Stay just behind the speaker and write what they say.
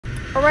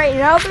Alright,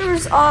 now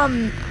there's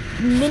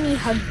mini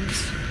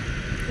Huggies.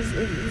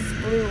 He's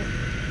blue.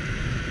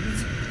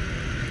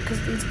 Because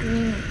he's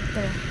green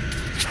there.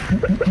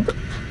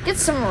 Get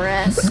some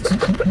rest.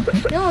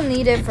 You'll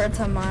need it for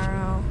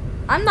tomorrow.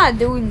 I'm not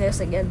doing this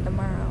again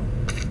tomorrow.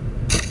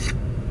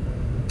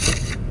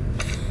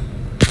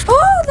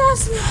 Oh,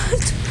 that's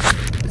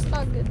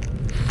not good.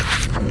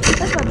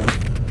 That's not good.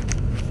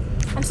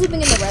 I'm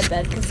sleeping in the red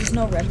bed because there's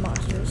no red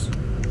monsters.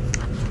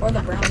 Or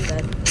the brown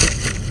bed.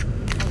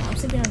 I'm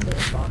sleeping on the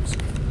box.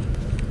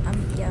 I'm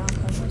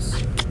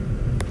homeless.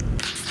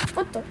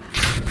 What the?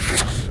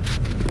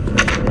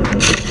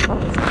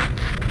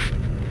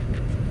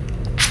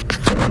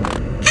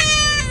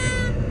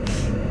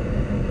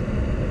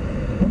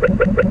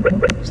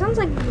 Sounds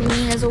like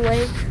Green is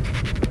awake.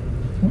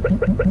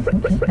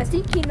 I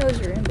think he knows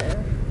you're in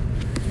there.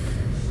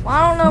 Well,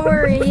 I don't know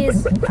where he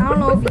is. I don't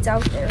know if he's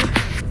out there.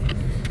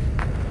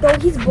 Though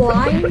he's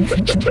blind.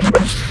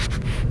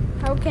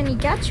 How can he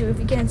catch you if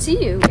he can't see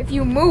you? If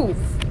you move.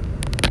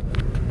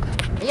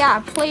 Yeah, I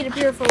played a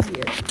pure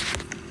phobia.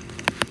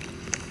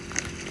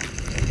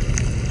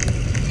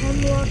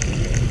 Hemlock.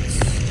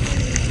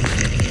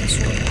 I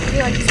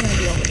feel like he's gonna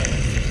be over there.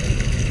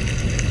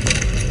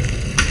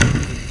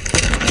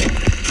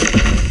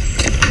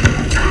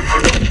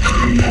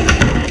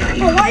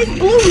 Oh, why is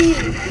Blue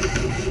here?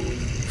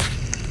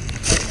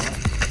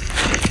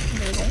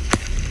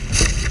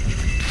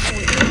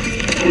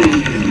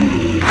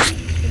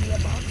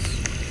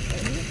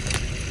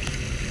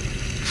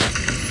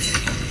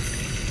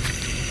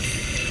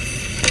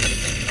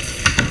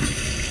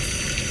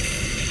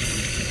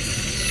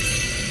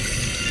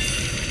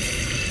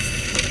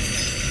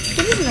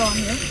 He doesn't know I'm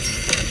here.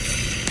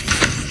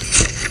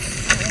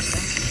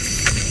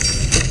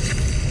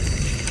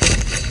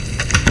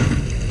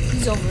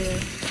 He's over there.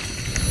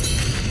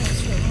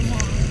 That's where I'm on.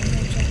 I'm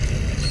gonna check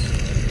this.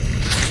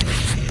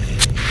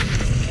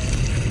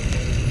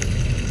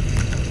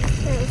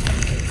 Hey, let's go.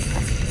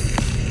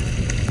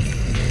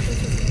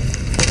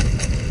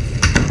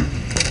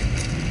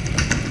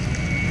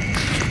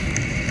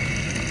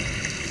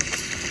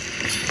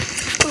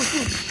 Ooh,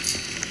 food.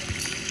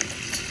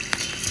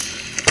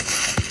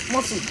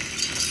 More food.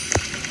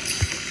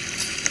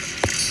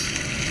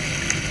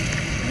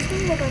 I'm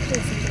gonna go back to the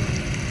food.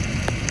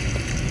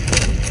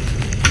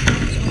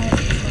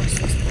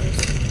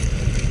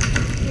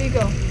 Here you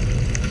go.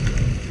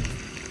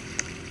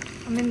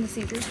 I'm in the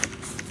theater.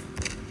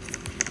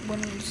 When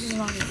this is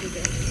not in the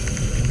theater.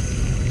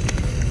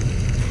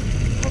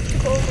 I have to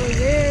go over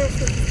there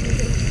for the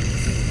theater.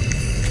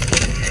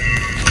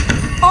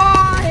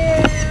 Oh,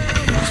 yeah!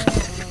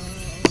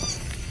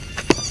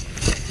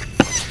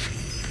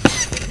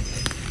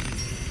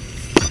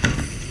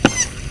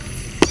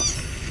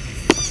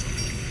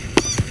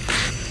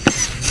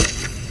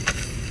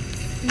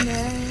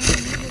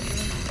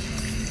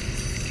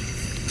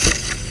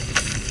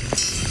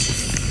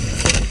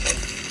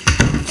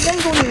 Then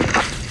go here.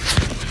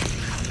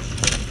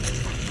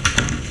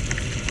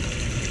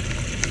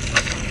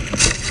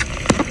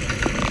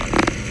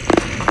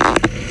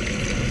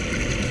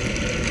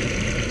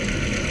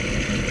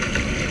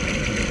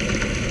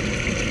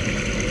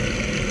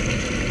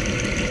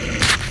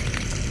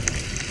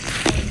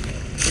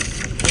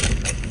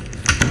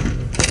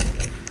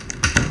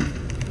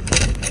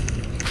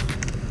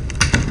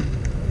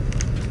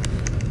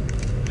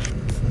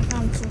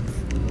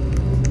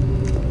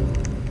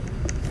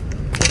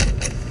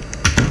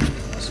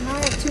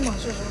 Two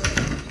monsters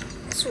already.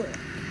 I swear.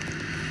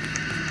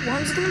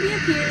 One's gonna be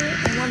up here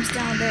and one's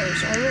down there,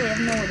 so I really have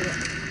no idea.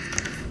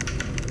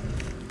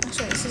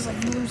 Actually, this is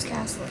like Blue's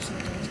Castle or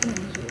something. It's gonna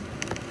be here.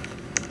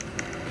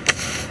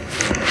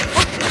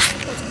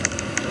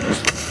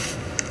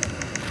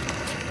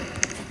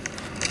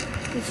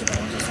 This is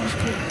just some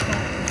cute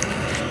crap.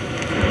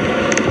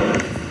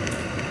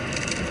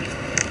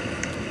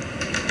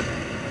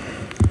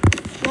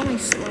 Let me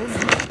slow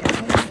down.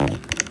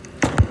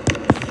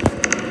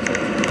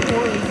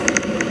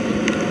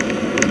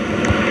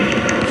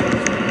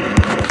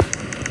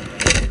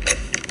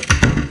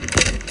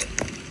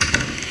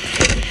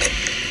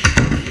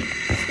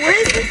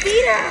 Where's the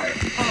theater?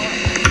 Oh.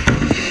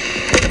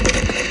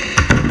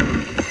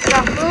 I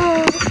got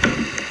food.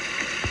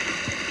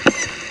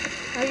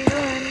 How you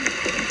doing?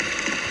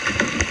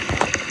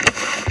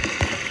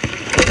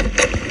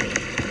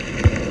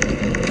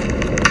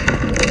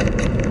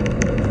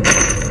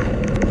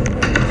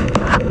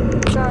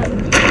 Sorry.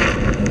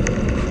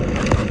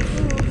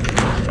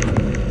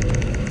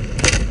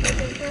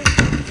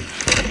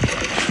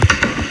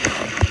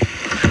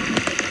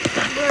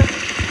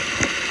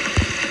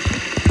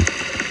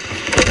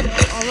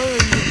 All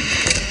over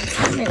you.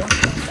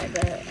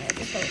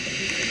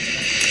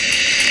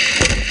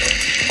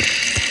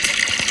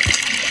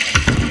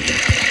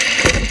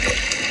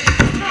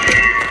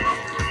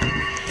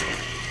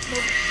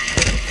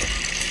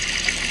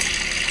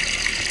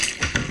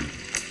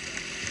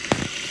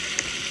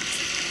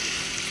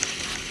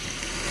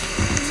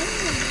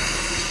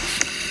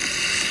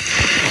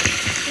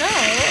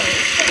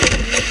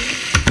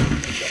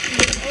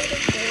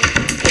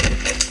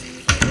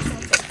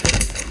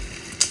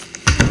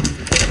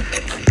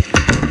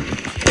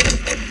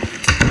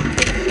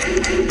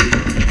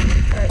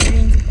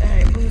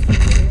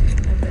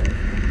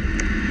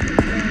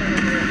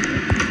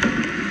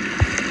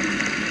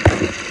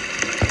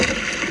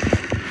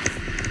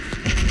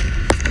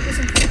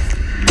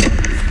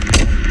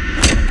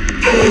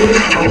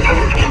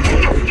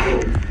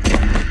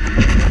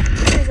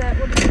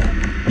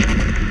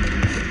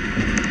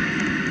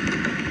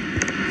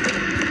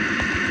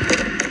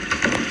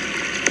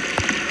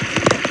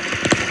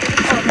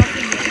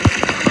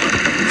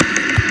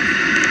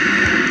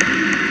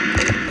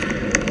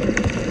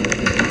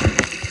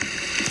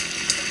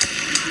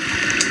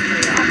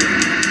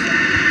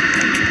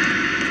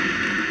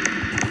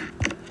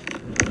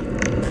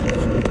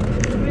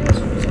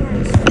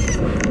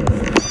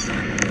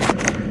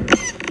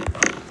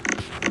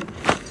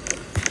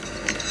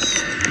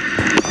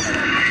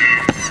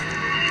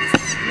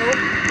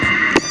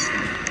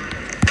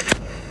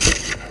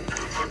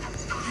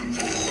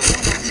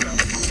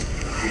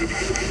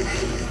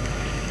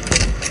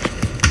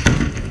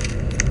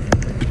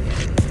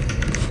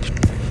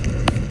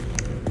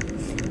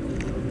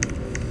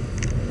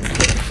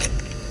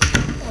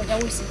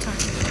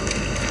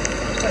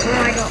 Wait, where do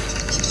I go?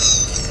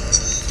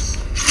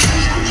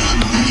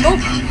 Go!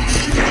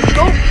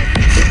 Go!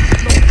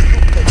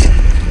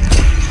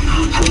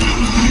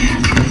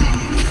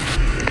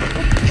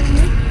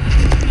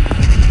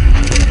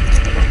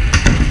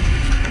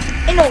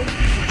 Hey, no!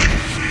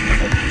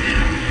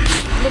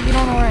 Look, you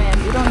don't know where I am.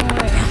 You don't know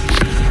where I am.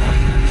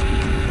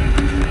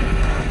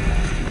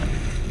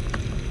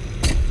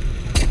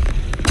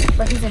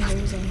 But he's in here,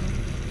 he's in here.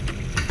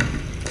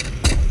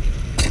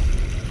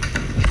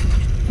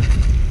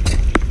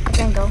 I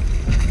can't go.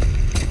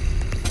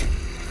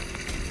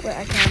 Wait,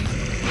 I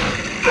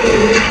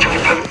can.